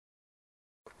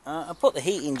I put the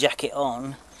heating jacket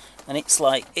on, and it's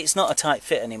like, it's not a tight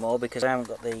fit anymore because I haven't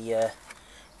got the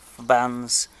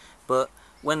bands, but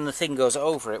when the thing goes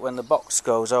over it, when the box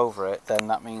goes over it, then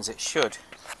that means it should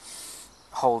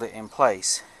hold it in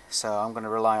place. So I'm going to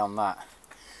rely on that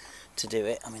to do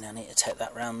it. I mean, I need to take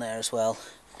that round there as well,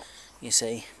 you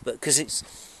see, but because it's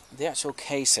the actual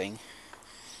casing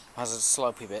has a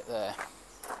slopey bit there.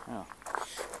 Oh,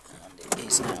 and it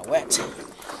is now wet.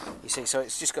 You see, so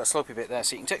it's just got a slopey bit there,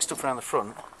 so you can take stuff around the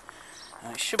front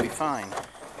and it should be fine.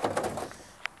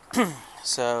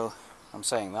 So I'm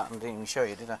saying that and didn't even show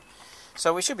you, did I?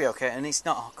 So we should be okay, and it's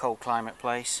not a cold climate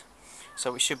place,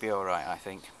 so we should be alright, I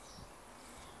think.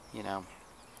 You know,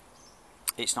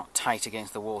 it's not tight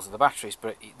against the walls of the batteries,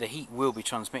 but the heat will be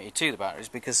transmitted to the batteries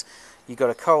because you've got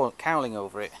a cowling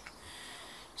over it.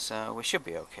 So we should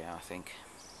be okay, I think.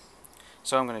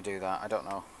 So I'm going to do that. I don't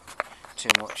know too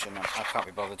much, and I can't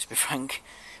be bothered, to be frank,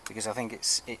 because I think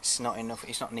it's not enough.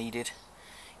 It's not needed.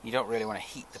 You don't really want to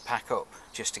heat the pack up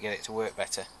just to get it to work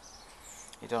better.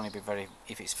 It'd only be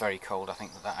if it's very cold, I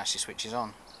think that actually switches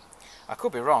on. I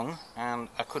could be wrong, and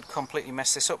I could completely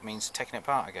mess this up, means taking it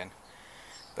apart again.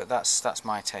 But that's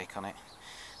my take on it.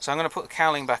 So I'm going to put the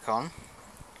cowling back on,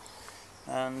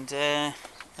 and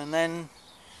then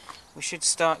we should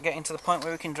start getting to the point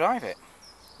where we can drive it,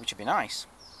 which would be nice.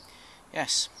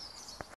 Yes.